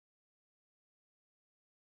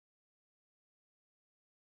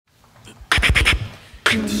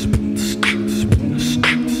When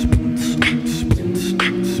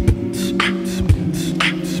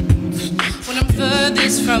I'm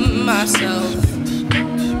furthest from myself,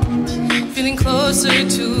 feeling closer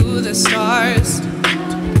to the stars,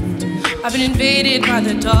 I've been invaded by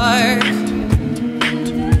the dark,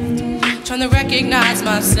 trying to recognize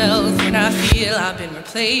myself when I feel I've been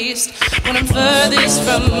replaced. When I'm furthest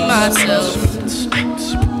from myself,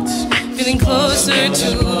 feeling closer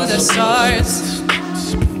to the stars,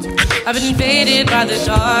 I've been invaded by the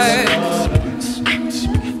dark,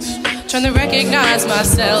 trying to recognize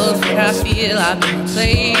myself when I feel I've been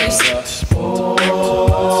replaced.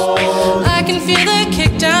 I can feel the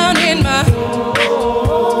kick down in my,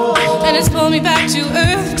 and it's pulled me back to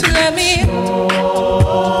earth to let me.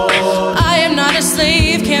 I am not a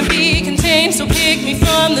slave, can't be contained, so pick me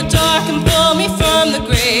from the dark and pull me from the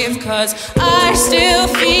grave, 'cause I still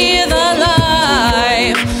feel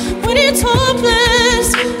alive. When it's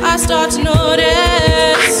hopeless, I start to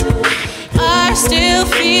notice I still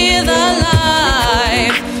feel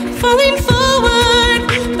alive, falling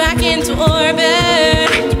forward, back into orbit.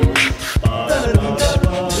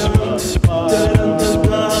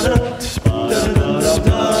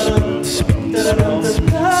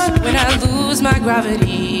 When I lose my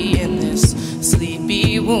gravity in this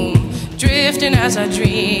sleepy womb, drifting as I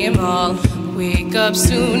dream, I'll wake up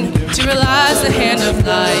soon to realize the hand of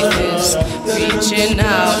life is reaching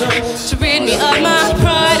out to rid me of my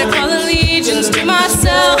pride. I call allegiance to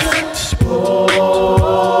myself.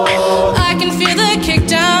 I can feel the kick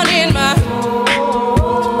down in my,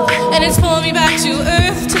 and it's pulling me back to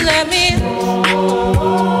earth to let me.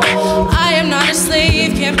 I am not a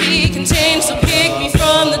slave, can't be contained, so pick me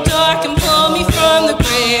from the dark and pull me from the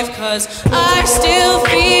grave, 'cause I still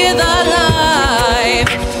feel alive.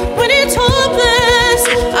 When it's hopeless,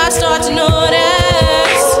 I start to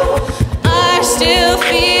notice I still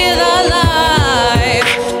feel alive,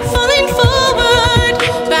 falling forward,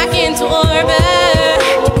 back into orbit.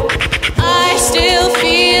 I still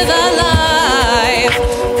feel alive.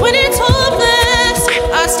 When it's hopeless,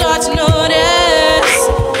 I start to notice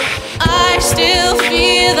I still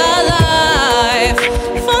feel alive,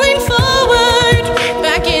 falling forward,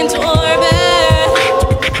 back into orbit.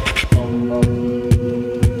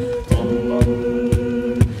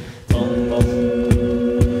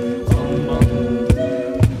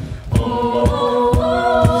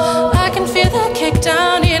 I can feel the kick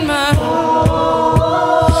down in my,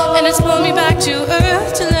 and it's pulling me back to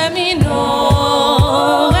earth to let me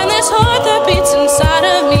know. And this heart that beats inside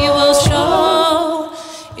of me will show,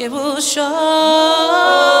 it will show.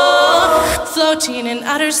 Floating in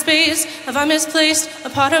outer space, have I misplaced a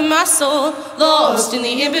part of my soul? Lost in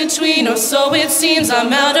the in-between, or so it seems,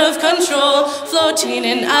 I'm out of control. Floating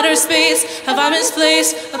in outer space, have I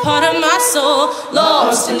misplaced a part of my soul?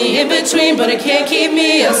 Lost in the in-between, but it can't keep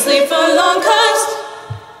me asleep for long, 'cause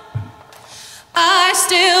I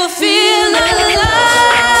still feel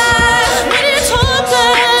alive.